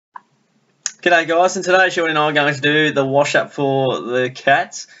G'day guys, and today Shorty and I are going to do the wash-up for the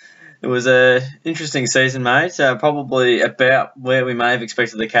Cats. It was an interesting season, mate, probably about where we may have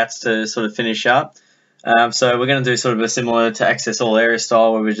expected the Cats to sort of finish up. So we're going to do sort of a similar to Access All Area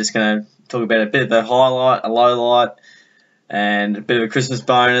style, where we're just going to talk about a bit of a highlight, a low light, and a bit of a Christmas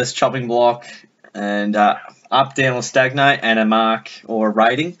bonus, chopping block, and up, down or stagnate, and a mark or a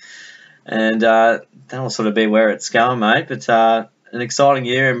rating. And that'll sort of be where it's going, mate. But an exciting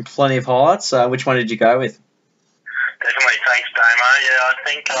year and plenty of highlights. Which one did you go with? Definitely, thanks, Damo. Yeah, I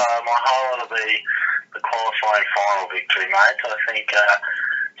think my highlight will be the qualifying final victory, mate. I think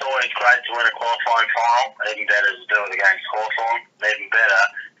it's always great to win a qualifying final. Even better to do it against Hawthorn. Even better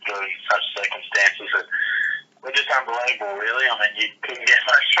to do it in such circumstances that were just unbelievable, really. I mean, you couldn't get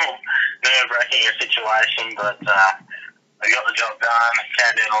much more nerve-wracking a situation, but we got the job done.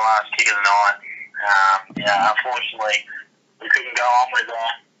 Came down the last kick of the night. Unfortunately, we couldn't go on with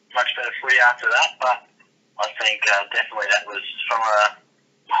much better footy after that, but I think definitely that was from I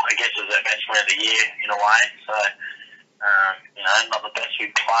guess it was our best win of the year in a way. So, not the best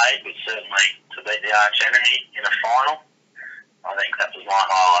we played, but certainly to beat the arch enemy in a final, I think that was my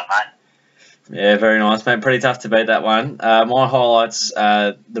highlight, mate. Yeah, very nice, mate. Pretty tough to beat that one. My highlights,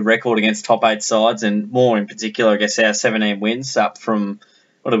 the record against top 8 sides, and more in particular, I guess, our 17 wins, up from,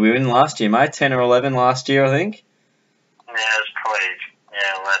 what did we win last year, mate? 10 or 11 last year, I think. Yeah, it was probably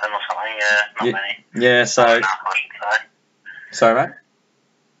 11 or something. Yeah, not many. Yeah, so. Not enough, I should say. Sorry, mate.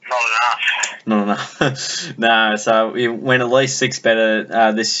 Not enough. Not enough. No, so we went at least 6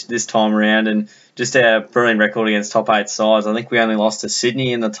 better this time around, and just our brilliant record against top 8 sides. I think we only lost to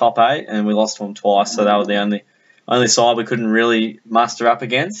Sydney in the top 8, and we lost to them twice. So that was the only side we couldn't really muster up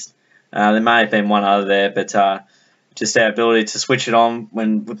against. There may have been one other there, but just our ability to switch it on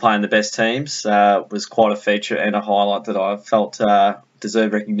when we're playing the best teams was quite a feature and a highlight that I felt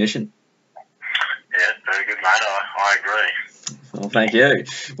deserved recognition. Yeah, very good, mate. I agree. Well, thank you.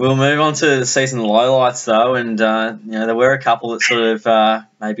 We'll move on to the season lowlights, though, and there were a couple that sort of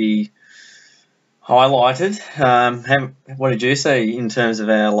maybe highlighted. What did you see in terms of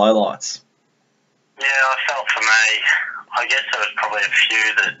our lowlights? Yeah, I felt for me, I guess there was probably a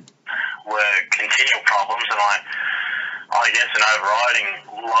few that were continual problems, and I guess an overriding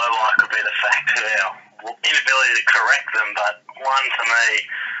lowlight could be the fact of our inability to correct them. But one for me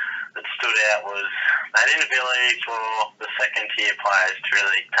that stood out was that inability for the second-tier players to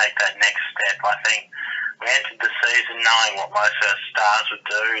really take that next step. I think we entered the season knowing what most of our stars would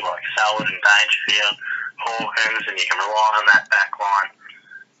do, like Selwood and Dangerfield, Hawkins, and you can rely on that back line.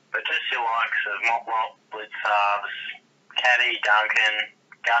 But just your likes of Motlop, Blitzarves, Caddy, Duncan,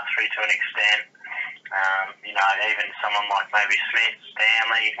 Guthrie to an extent, even someone like maybe Smith,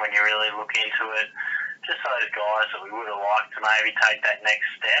 Stanley, when you really look into it, just those guys that we would have liked to maybe take that next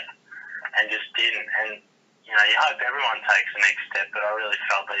step and just didn't. And, you hope everyone takes the next step, but I really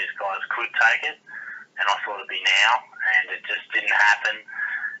felt these guys could take it, and I thought it'd be now, and it just didn't happen.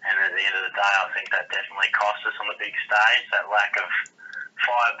 And at the end of the day, I think that definitely cost us on the big stage, that lack of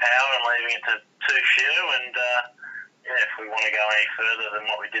firepower and leaving it to too few. And, if we want to go any further than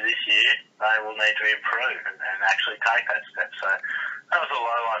what we did this year, they will need to improve and actually take that step. So that was a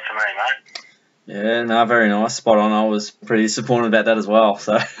low light for me, mate. Yeah, no, very nice, spot on. I was pretty disappointed about that as well.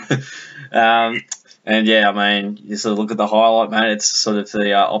 So, and yeah, I mean, you sort of look at the highlight, mate. It's sort of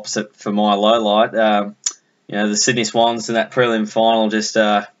the opposite for my low light. The Sydney Swans in that prelim final just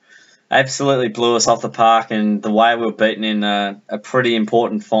absolutely blew us off the park, and the way we were beaten in a pretty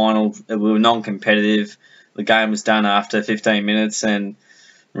important final, we were non-competitive. The game was done after 15 minutes, and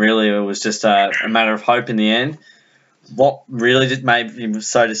really it was just a matter of hope in the end. What really did made me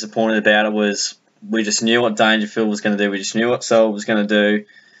so disappointed about it was we just knew what Dangerfield was going to do. We just knew what Selwood was going to do.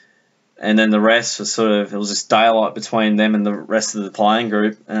 And then the rest was it was just daylight between them and the rest of the playing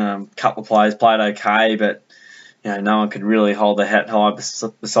group. A couple of players played okay, but no one could really hold their hat high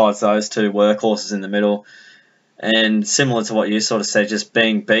besides those two workhorses in the middle. And similar to what you sort of said, just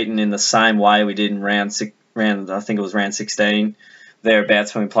being beaten in the same way we did in round 16,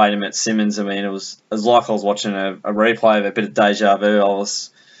 thereabouts, when we played him at Simmons. I mean, it was like I was watching a replay of a bit of deja vu. It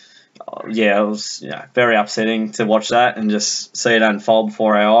was very upsetting to watch that and just see it unfold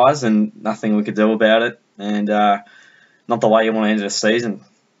before our eyes, and nothing we could do about it. And not the way you want to end a season.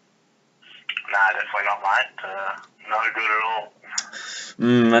 No, definitely not, mate. No good at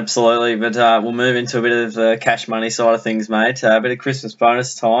all. Absolutely, but we'll move into a bit of the cash money side of things, mate. A bit of Christmas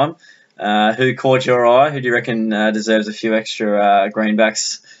bonus time. Who caught your eye? Who do you reckon deserves a few extra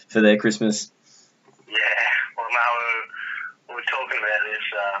greenbacks for their Christmas? Yeah, well, no, we were talking about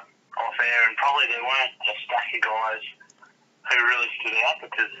this off air, and probably there weren't a stack of guys who who really stood out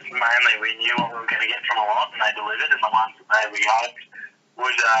because mainly we knew what we were going to get from a lot and they delivered, and the ones that maybe we hoped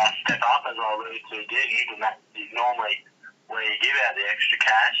would step up, as I alluded to, didn't, and that is normally where you give out the extra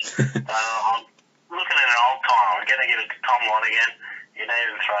cash. So I'm looking at an old time. I'm going to give it to Tom Lonergan. You need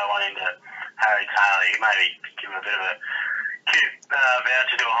to throw one into Harry Taylor. You maybe give him a bit of a cute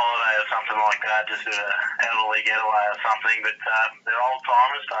voucher to a holiday or something like that, just a elderly getaway or something. But they're old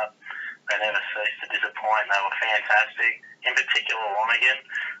timers, but they never cease to disappoint. They were fantastic. In particular, Lonergan.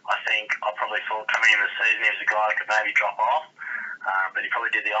 I think I probably thought coming into the season he was a guy that could maybe drop off, but he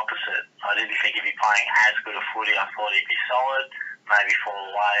probably did the opposite. I didn't think he'd be playing as good a footy. I thought he'd be solid, maybe fall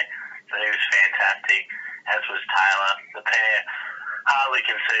away. So he was fantastic, as was Taylor. The pair hardly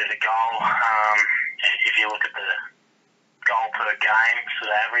conceded a goal. If you look at the goal per game sort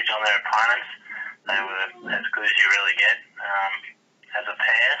of average on their opponents, they were as good as you really get as a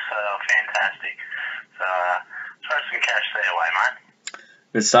pair, so they were fantastic. So throw some cash their way, mate.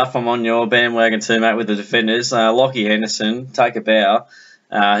 Good stuff. I'm on your bandwagon too, mate, with the defenders. Lockie Henderson, take a bow.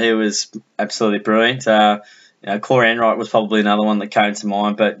 He was absolutely brilliant. Corey Enright was probably another one that came to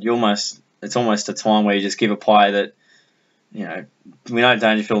mind, but it's almost a time where you just give a play that, we know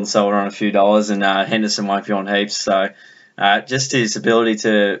Dangerfield and Selwood are on a few dollars, and Henderson won't be on heaps. So just his ability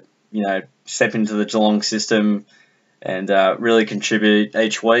to, step into the Geelong system and really contribute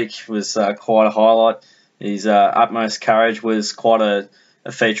each week was quite a highlight. His utmost courage was quite a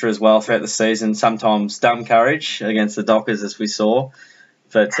feature as well throughout the season. Sometimes dumb courage against the Dockers, as we saw.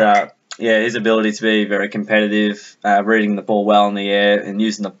 But, his ability to be very competitive, reading the ball well in the air and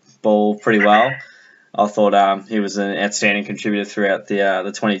using the ball pretty well. I thought he was an outstanding contributor throughout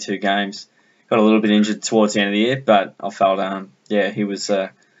the 22 games. Got a little bit injured towards the end of the year, but I felt, he was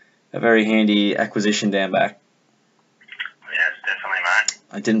a very handy acquisition down back. Yes, definitely, mate.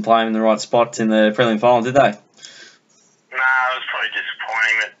 I didn't play him in the right spot in the prelim final, did they? No, it was probably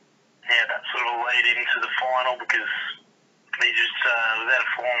disappointing that he had that sort of lead into the final because he just was out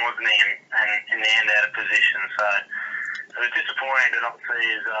of form, wasn't he, and in the end out of position. So it was disappointing to not see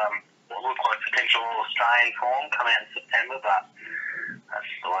his what looked like potential All-Australian form come out in September, but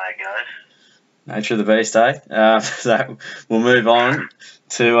that's the way it goes. Nature of the beast, eh? So we'll move on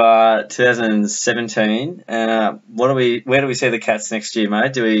to 2017. Where do we see the Cats next year,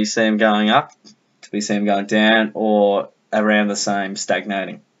 mate? Do we see them going up? Do we see them going down, or around the same,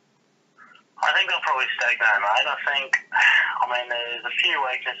 stagnating? I think they'll probably stagnate, mate. There's a few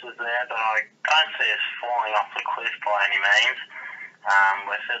weaknesses there, but I don't see us falling off the cliff by any means.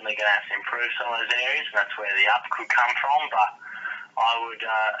 We're certainly going to have to improve some of those areas, and that's where the up could come from, but I would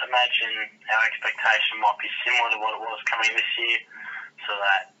imagine our expectation might be similar to what it was coming this year, so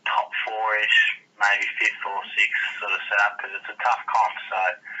that top four-ish, maybe fifth or sixth sort of setup, because it's a tough comp, so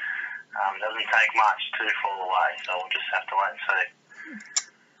it doesn't take much to fall away, so we'll just have to wait and see.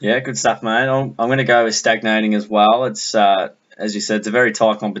 Yeah, good stuff, mate. I'm going to go with stagnating as well. It's as you said, it's a very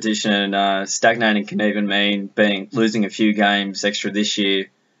tight competition, and stagnating can even mean losing a few games extra this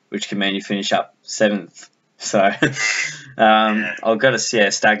year, which can mean you finish up 7th. So I've got to see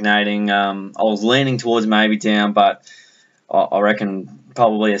stagnating. I was leaning towards maybe down, but I reckon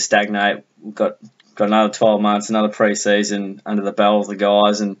probably a stagnate. We've got another 12 months, another pre-season under the belt of the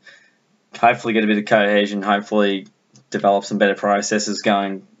guys, and hopefully get a bit of cohesion, hopefully develop some better processes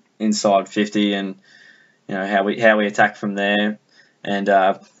going inside 50, and how we attack from there,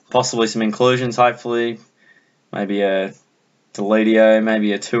 and possibly some inclusions, hopefully, maybe a Deledio,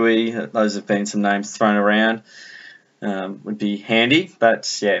 maybe a Tui. Those have been some names thrown around. Would be handy, but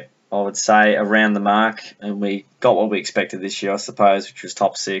I would say around the mark, and we got what we expected this year, I suppose, which was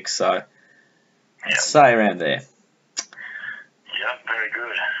top 6, so I'd say around there. Yeah, very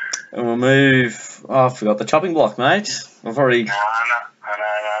good. And we'll move... I forgot the chopping block, mate. I've already... No, I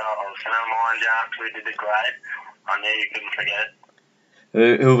was going to remind you after we did the grade. I knew you couldn't forget it.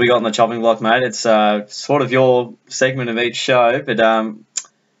 Who have we got on the chopping block, mate? It's sort of your segment of each show, but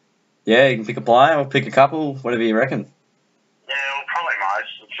you can pick a player or pick a couple, whatever you reckon. Yeah, well, probably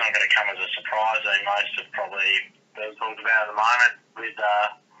most. It's not going to come as a surprise. Most have probably been talked about at the moment with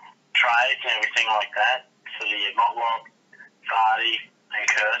trades and everything like that. So your Motlop, Vardy and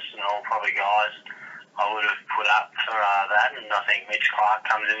Kirsten are all probably guys I would have put up for that, and I think Mitch Clark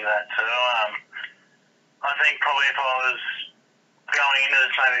comes into that too. I think probably if I was going into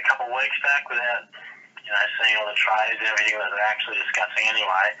this maybe a couple of weeks back without seeing all the trades and everything that they're actually discussing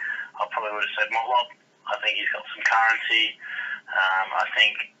anyway, I probably would have said Motlop. I think he's got some currency. I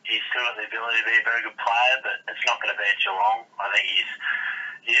think he's still got the ability to be a very good player, but it's not going to be at Geelong. I think he's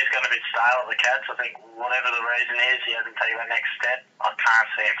just got a bit stale at the Cats. I think whatever the reason is, he hasn't taken that next step. I can't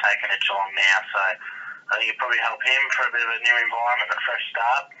see him taking it Geelong now. So I think it'd probably help him for a bit of a new environment, a fresh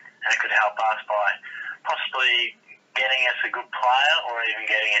start, and it could help us by possibly getting us a good player or even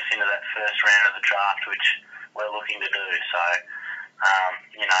getting us into that first round of the draft, which we're looking to do. So,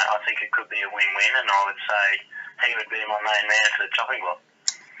 I think it could be a win-win, and I would say he would be my main man for the chopping block.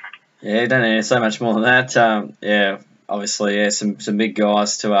 Yeah, you don't need so much more than that. Obviously, some big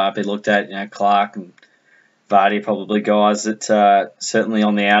guys to be looked at. Clark and Vardy, probably guys that certainly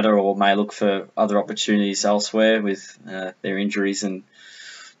on the outer or may look for other opportunities elsewhere with their injuries and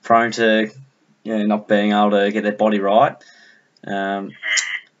prone to not being able to get their body right.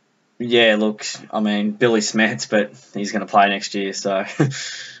 Billy Smets, but he's going to play next year, so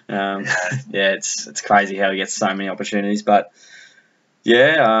it's crazy how he gets so many opportunities. But you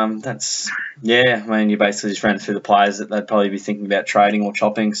basically just ran through the players that they'd probably be thinking about trading or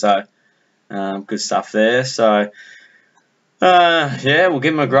chopping, so good stuff there. So we'll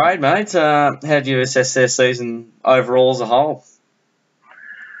give them a grade, mate. How do you assess their season overall as a whole?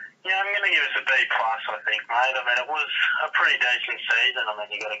 Yeah, I'm going to give us a B+, I think, mate. I mean, it was a pretty decent season. I mean,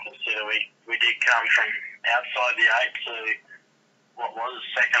 you've got to consider we did come from outside the 8 to what was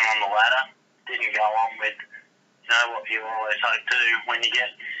second on the ladder. Didn't go on with, what you always hope to when you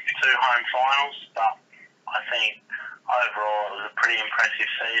get 2 home finals. But I think overall it was a pretty impressive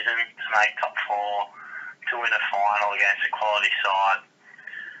season to make top 4, to win a final against a quality side.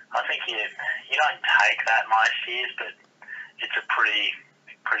 I think you don't take that most years, but it's a pretty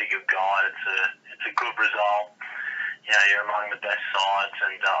good guide. It's a good result. You're among the best sides,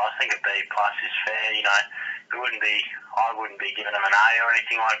 and I think a B+ is fair. I wouldn't be giving them an A or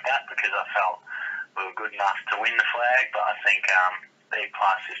anything like that because I felt we were good enough to win the flag, but I think B+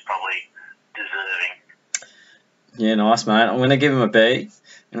 is probably deserving. Yeah, nice, mate. I'm going to give him a B.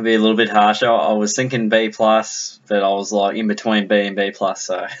 I'm going to be a little bit harsher. I was thinking B+, but I was like in between B and B+.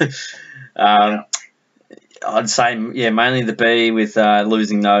 So I'd say, mainly the B with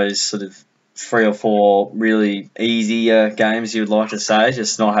losing those sort of 3 or 4 really easy games, you would like to say,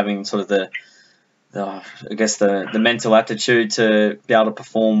 just not having sort of the mental aptitude to be able to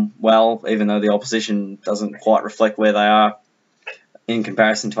perform well, even though the opposition doesn't quite reflect where they are in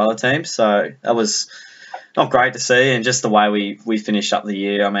comparison to other teams. So that was not great to see, and just the way we finished up the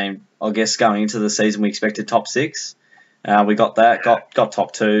year. I mean, I guess going into the season we expected top 6. We got that, got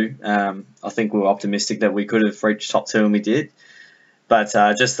top 2. I think we were optimistic that we could have reached top 2, and we did. But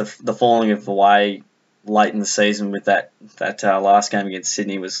just the falling of away late in the season with that last game against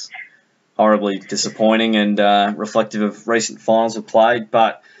Sydney was horribly disappointing and reflective of recent finals we've played.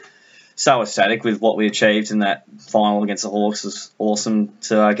 But so ecstatic with what we achieved in that final against the Hawks. It was awesome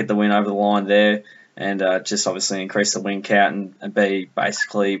to get the win over the line there, and just obviously increase the win count and be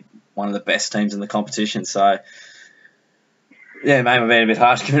basically one of the best teams in the competition. So yeah, maybe I'm being a bit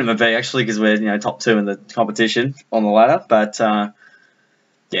harsh giving them a B actually because we're top 2 in the competition on the ladder, but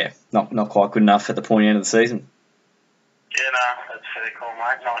not quite good enough at the point end of the season. Yeah, no, that's fair call,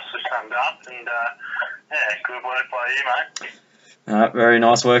 mate. Nicely summed up, and good work by you, mate. Very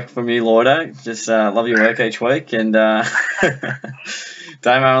nice work from you, Lloydo. Just love your work each week, and Damo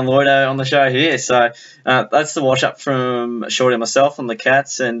and Lloydo on the show here. So that's the wash up from Shorty and myself on the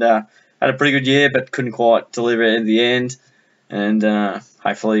Cats, and had a pretty good year, but couldn't quite deliver it in the end. And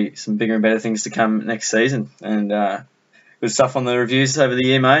hopefully some bigger and better things to come next season. And good stuff on the reviews over the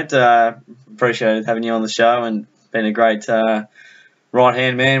year, mate. Appreciated having you on the show and been a great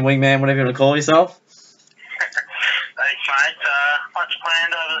right-hand man, wingman, whatever you want to call yourself. Thanks, mate. Much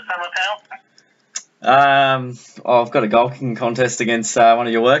planned over the summer, pal? I've got a goal kicking contest against one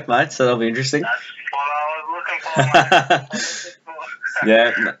of your workmates, so that'll be interesting. That's what I was looking for,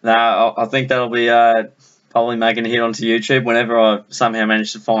 mate. I think that'll be probably making a hit onto YouTube whenever I somehow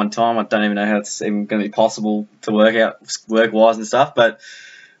manage to find time. I don't even know how it's even going to be possible to work out work-wise and stuff, but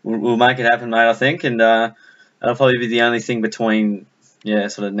we'll make it happen, mate, I think, and that'll probably be the only thing between,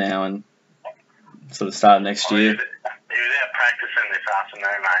 sort of now and sort of start of next year. He was out practicing this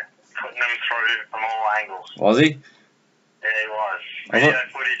afternoon, mate, putting them through from all angles. Was he? Yeah, he was. Video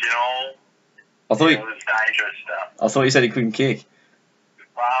footage and all. It was dangerous stuff. I thought you said he couldn't kick.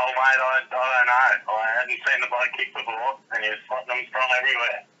 Well, mate, I don't know. I hadn't seen the bloke kick before, and he was slotting them from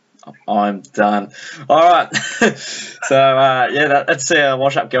everywhere. I'm done. All right. So, that's our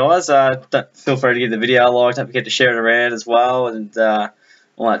wash-up, guys. Feel free to give the video a like. Don't forget to share it around as well, and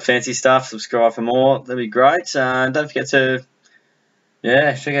all that fancy stuff. Subscribe for more. That'd be great. Don't forget to,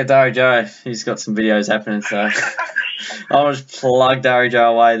 check out Dari Joe. He's got some videos happening, so I'll just plug Dari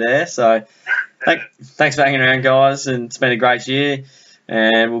Joe away there. So, thanks for hanging around, guys, and it's been a great year.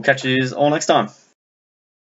 And we'll catch you all next time.